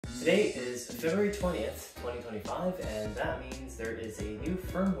Today is February 20th, 2025, and that means there is a new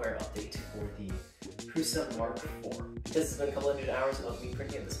firmware update for the Prusa Mk4. This has been a couple hundred hours of me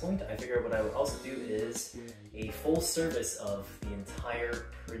printing at this point. I figured what I would also do is a full service of the entire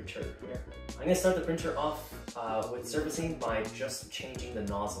printer here. I'm going to start the printer off with servicing by just changing the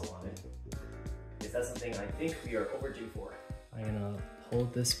nozzle on it, because that's something I think we are overdue for. I'm going to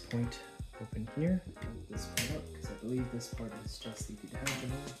hold this point open here, hold this part up, because I believe this part is just the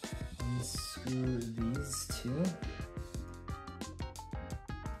detachable. Unscrew these two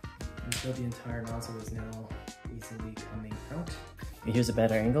until the entire nozzle is now easily coming out. Here's a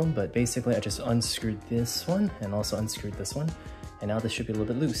better angle, but basically I just unscrewed this one and also unscrewed this one, and now this should be a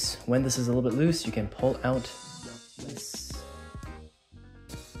little bit loose. When this is a little bit loose, you can pull out this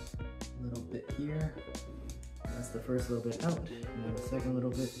little bit here. That's the first little bit out, and then the second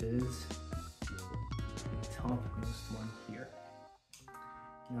little bit is the topmost one here.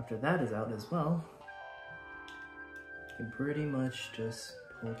 And after that is out as well, you can pretty much just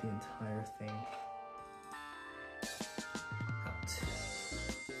pull the entire thing out.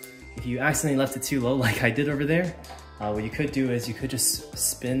 If you accidentally left it too low like I did over there, what you could do is you could just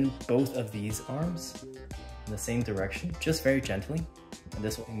spin both of these arms in the same direction, just very gently, and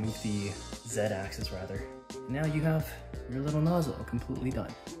this will move the Z-axis rather. Now you have your little nozzle completely done.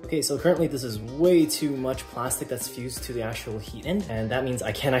 Okay, so currently this is way too much plastic that's fused to the actual heat end, and that means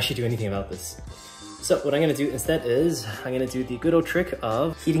I can't actually do anything about this. So what I'm gonna do instead is, I'm gonna do the good old trick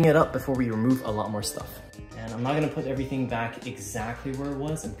of heating it up before we remove a lot more stuff. And I'm not gonna put everything back exactly where it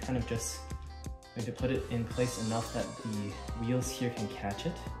was. I'm kind of just going to put it in place enough that the wheels here can catch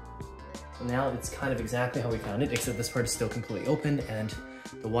it. So now it's kind of exactly how we found it, except this part is still completely open and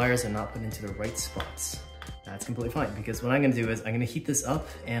the wires are not put into the right spots. That's completely fine, because what I'm gonna do is I'm gonna heat this up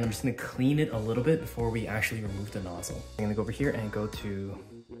and I'm just gonna clean it a little bit before we actually remove the nozzle. I'm gonna go over here and go to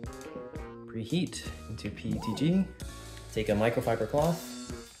preheat into PETG, take a microfiber cloth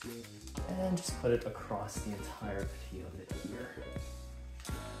and just put it across the entirety of it here.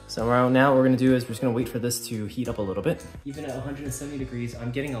 So around now what we're gonna do is we're just gonna wait for this to heat up a little bit. Even at 170 degrees,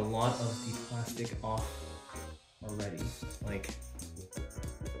 I'm getting a lot of the plastic off already, like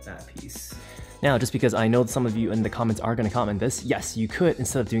that piece. Now, just because I know some of you in the comments are gonna comment this, yes, you could,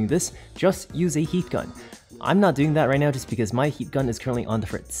 instead of doing this, just use a heat gun. I'm not doing that right now just because my heat gun is currently on the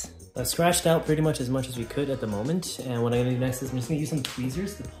fritz. I've scratched out pretty much as we could at the moment, and what I'm gonna do next is I'm just gonna use some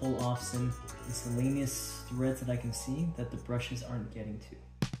tweezers to pull off some miscellaneous threads that I can see that the brushes aren't getting to.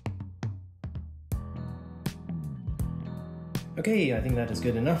 Okay, I think that is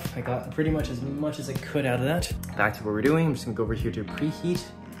good enough. I got pretty much as I could out of that. Back to what we're doing, I'm just gonna go over here to preheat,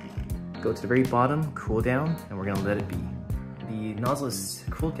 go to the very bottom, cool down, and we're gonna let it be. The nozzle is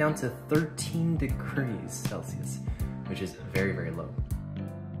cooled down to 13 degrees Celsius, which is very, very low.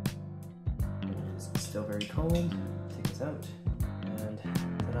 It's still very cold. Take this out, and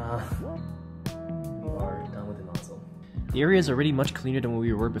ta-da! We are done with the nozzle. The area is already much cleaner than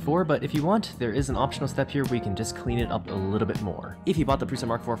we were before, but if you want, there is an optional step here where you can just clean it up a little bit more. If you bought the Prusa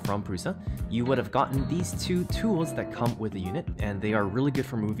Mk4 from Prusa, you would have gotten these two tools that come with the unit, and they are really good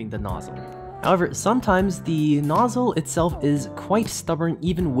for moving the nozzle. However, sometimes the nozzle itself is quite stubborn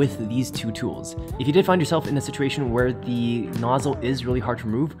even with these two tools. If you did find yourself in a situation where the nozzle is really hard to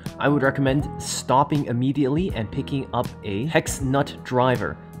remove, I would recommend stopping immediately and picking up a hex nut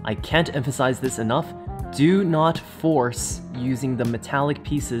driver. I can't emphasize this enough. Do not force using the metallic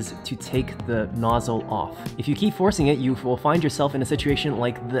pieces to take the nozzle off. If you keep forcing it, you will find yourself in a situation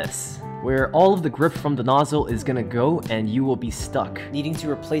like this, where all of the grip from the nozzle is gonna go and you will be stuck, needing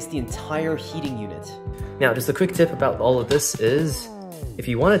to replace the entire heating unit. Now, just a quick tip about all of this is, if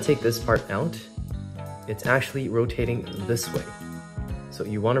you wanna take this part out, it's actually rotating this way. So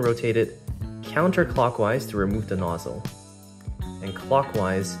you wanna rotate it counterclockwise to remove the nozzle, and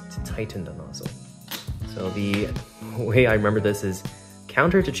clockwise to tighten the nozzle. So the way I remember this is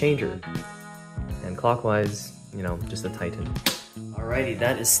counter to changer, and clockwise, you know, just to tighten. Alrighty,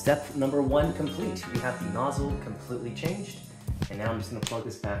 that is step number 1 complete. We have the nozzle completely changed, and now I'm just gonna plug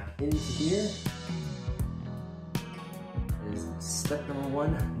this back into here. It is step number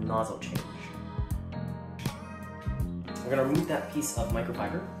 1, nozzle change. I'm gonna remove that piece of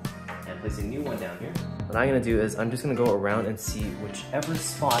microfiber and place a new one down here. What I'm gonna do is I'm just gonna go around and see whichever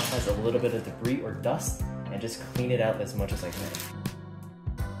spot has a little bit of debris or dust and just clean it out as much as I can.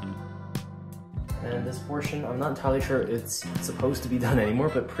 And this portion, I'm not entirely sure it's supposed to be done anymore,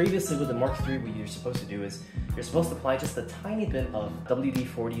 but previously with the Mark III, what you're supposed to do is you're supposed to apply just a tiny bit of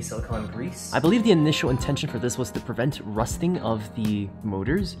WD-40 silicone grease. I believe the initial intention for this was to prevent rusting of the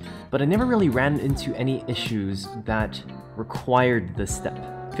motors, but I never really ran into any issues that required this step.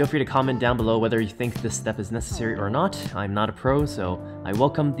 Feel free to comment down below whether you think this step is necessary or not. I'm not a pro, so I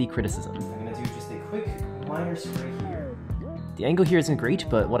welcome the criticism. I'm gonna do just a quick minor spray here. The angle here isn't great,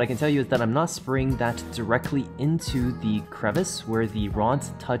 but what I can tell you is that I'm not spraying that directly into the crevice where the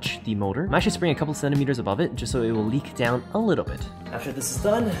rods touch the motor. I'm actually spraying a couple centimeters above it, just so it will leak down a little bit. After this is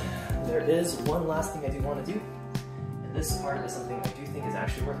done, there is one last thing I do want to do. And this part is something I do think is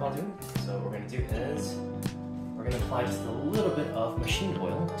actually worthwhile doing. So what we're going to do is, we're going to apply just a little bit of machine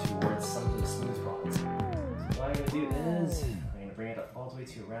oil towards some of the smooth rods. So what I'm going to do is, I'm going to bring it up all the way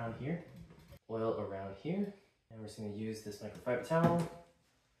to around here, oil around here, and we're just going to use this microfiber towel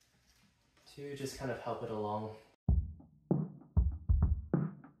to just kind of help it along.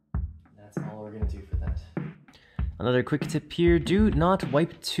 That's all we're going to do for that. Another quick tip here, do not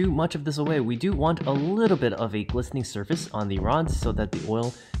wipe too much of this away. We do want a little bit of a glistening surface on the rods so that the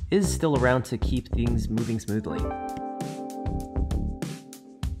oil is still around to keep things moving smoothly.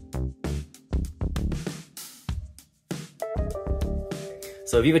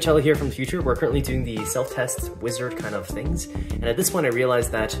 So Vivacello here from the future. We're currently doing the self-test wizard kind of things. And at this point I realized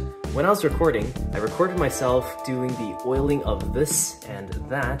that when I was recording, I recorded myself doing the oiling of this and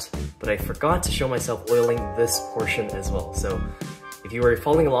that, but I forgot to show myself oiling this portion as well. So if you were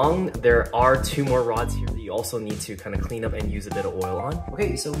following along, there are 2 more rods here that you also need to kind of clean up and use a bit of oil on.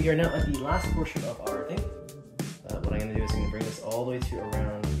 Okay, so we are now at the last portion of our thing. What I'm gonna do is I'm gonna bring this all the way to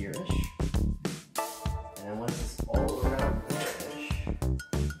around here-ish. And then once it's all around there-ish,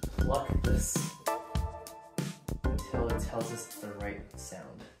 pluck this until it tells us the right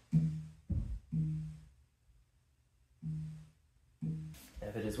sound.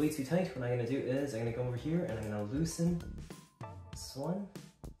 If it is way too tight, what I'm going to do is I'm going to go over here and I'm going to loosen this one,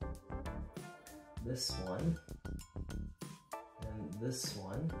 and this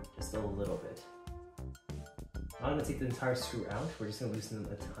one, just a little bit. I'm not going to take the entire screw out, we're just going to loosen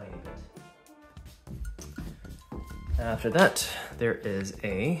them a tiny bit. After that, there is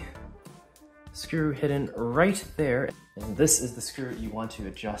a screw hidden right there, and this is the screw you want to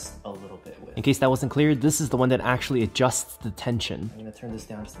adjust a little bit with. In case that wasn't clear, this is the one that actually adjusts the tension. I'm going to turn this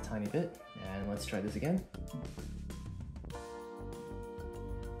down just a tiny bit, and let's try this again.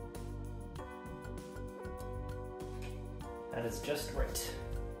 That is just right.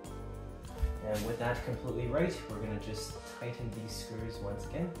 And with that completely right, we're going to just tighten these screws once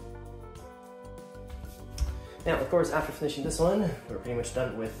again. Now, of course, after finishing this one, we're pretty much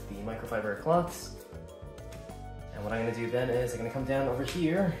done with the microfiber cloths. And what I'm going to do then is I'm going to come down over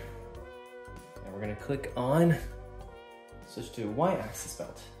here, and we're going to click on, switch to a Y-axis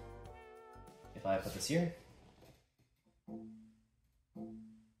belt. If I put this here,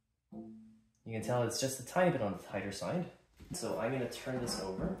 you can tell it's just a tiny bit on the tighter side. So I'm going to turn this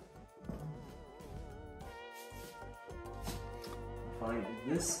over. Find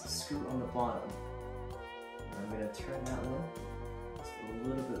this screw on the bottom. I'm going to turn that one just a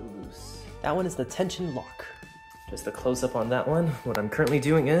little bit loose. That one is the tension lock. Just a close up on that one. What I'm currently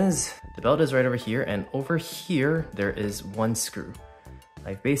doing is, the belt is right over here, and over here there is one screw.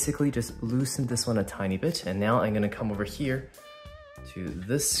 I've basically just loosened this one a tiny bit, and now I'm going to come over here to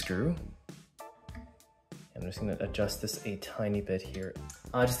this screw. I'm just going to adjust this a tiny bit here.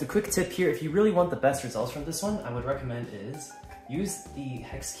 Just a quick tip here, if you really want the best results from this one, I would recommend is use the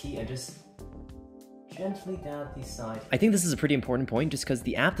hex key and just gently down the side. I think this is a pretty important point just because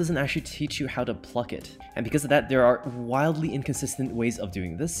the app doesn't actually teach you how to pluck it. And because of that, there are wildly inconsistent ways of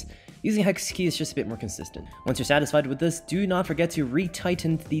doing this. Using hex key is just a bit more consistent. Once you're satisfied with this, do not forget to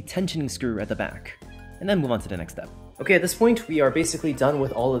re-tighten the tensioning screw at the back. And then move on to the next step. Okay, at this point, we are basically done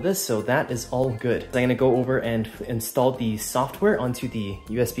with all of this, so that is all good. I'm gonna go over and install the software onto the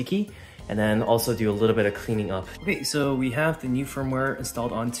USB key, and then also do a little bit of cleaning up. Okay, so we have the new firmware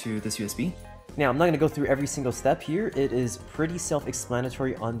installed onto this USB. Now, I'm not going to go through every single step here. It is pretty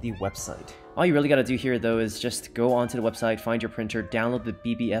self-explanatory on the website. All you really got to do here, though, is just go onto the website, find your printer, download the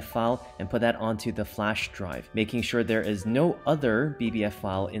BBF file, and put that onto the flash drive, making sure there is no other BBF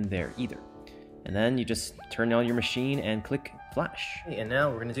file in there either. And then you just turn on your machine and click flash. Okay, and now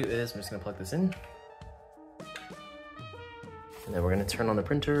what we're going to do is, I'm just going to plug this in. And then we're going to turn on the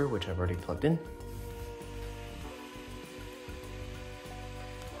printer, which I've already plugged in.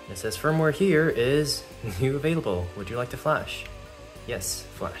 It says firmware here is new available. Would you like to flash? Yes,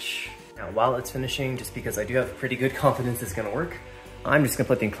 flash. Now while it's finishing, just because I do have pretty good confidence it's gonna work, I'm just gonna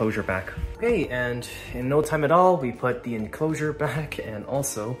put the enclosure back. Okay, and in no time at all, we put the enclosure back and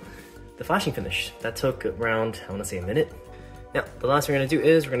also the flashing finish. That took around, I wanna say a minute. Now, the last thing we're gonna do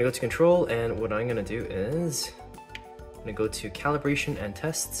is we're gonna go to control, and what I'm gonna do is I'm gonna go to calibration and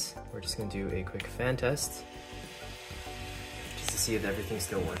tests. We're just gonna do a quick fan test. see if everything's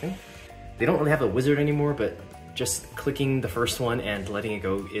still working. They don't really have a wizard anymore, but just clicking the first one and letting it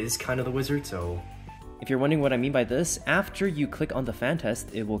go is kind of the wizard, so. If you're wondering what I mean by this, after you click on the fan test,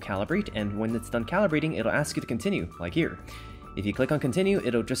 it will calibrate, and when it's done calibrating, it'll ask you to continue, like here. If you click on continue,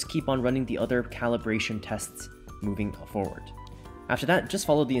 it'll just keep on running the other calibration tests moving forward. After that, just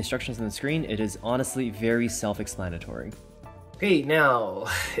follow the instructions on the screen. It is honestly very self-explanatory. Okay, now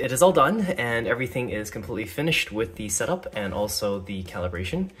it is all done and everything is completely finished with the setup and also the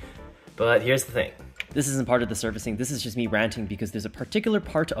calibration. But here's the thing. This isn't part of the servicing, this is just me ranting because there's a particular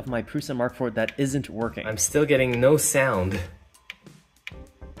part of my Prusa Mk4 that isn't working. I'm still getting no sound.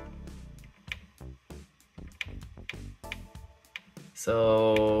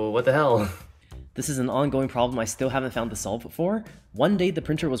 So, what the hell? This is an ongoing problem I still haven't found the solve for. One day the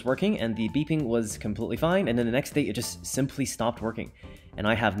printer was working and the beeping was completely fine, and then the next day it just simply stopped working. And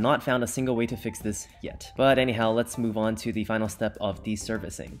I have not found a single way to fix this yet. But anyhow, let's move on to the final step of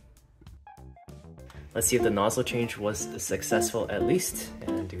servicing. Let's see if the nozzle change was successful at least,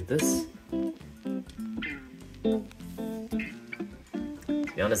 and do this. To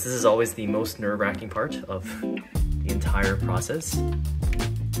be honest, this is always the most nerve-wracking part of the entire process.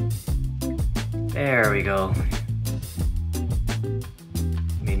 There we go.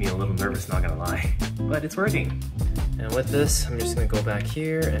 Made me a little nervous, not gonna lie. But it's working. And with this, I'm just gonna go back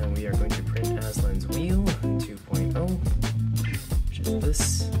here and we are going to print Aslan's wheel 2.0, which is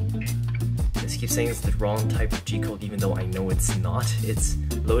this. This keeps saying it's the wrong type of G-code even though I know it's not. It's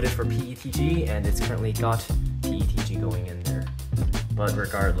loaded for PETG and it's currently got PETG going in there. But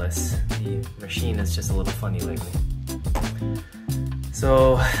regardless, the machine is just a little funny lately.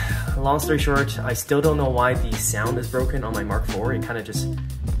 So, long story short, I still don't know why the sound is broken on my Mark IV. It kind of just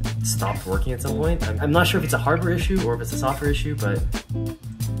stopped working at some point. I'm not sure if it's a hardware issue or if it's a software issue, but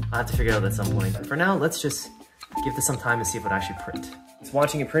I'll have to figure it out at some point. And for now, let's just give this some time and see if it actually print.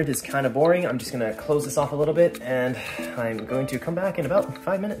 Watching it print is kind of boring. I'm just gonna close this off a little bit and I'm going to come back in about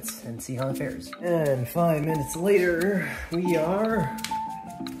 5 minutes and see how it fares. And 5 minutes later, we're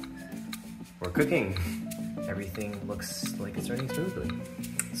cooking. Everything looks like it's running smoothly.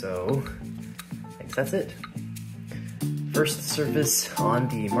 So, I guess that's it. First service on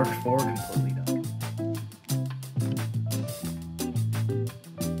the Mark IV completely done.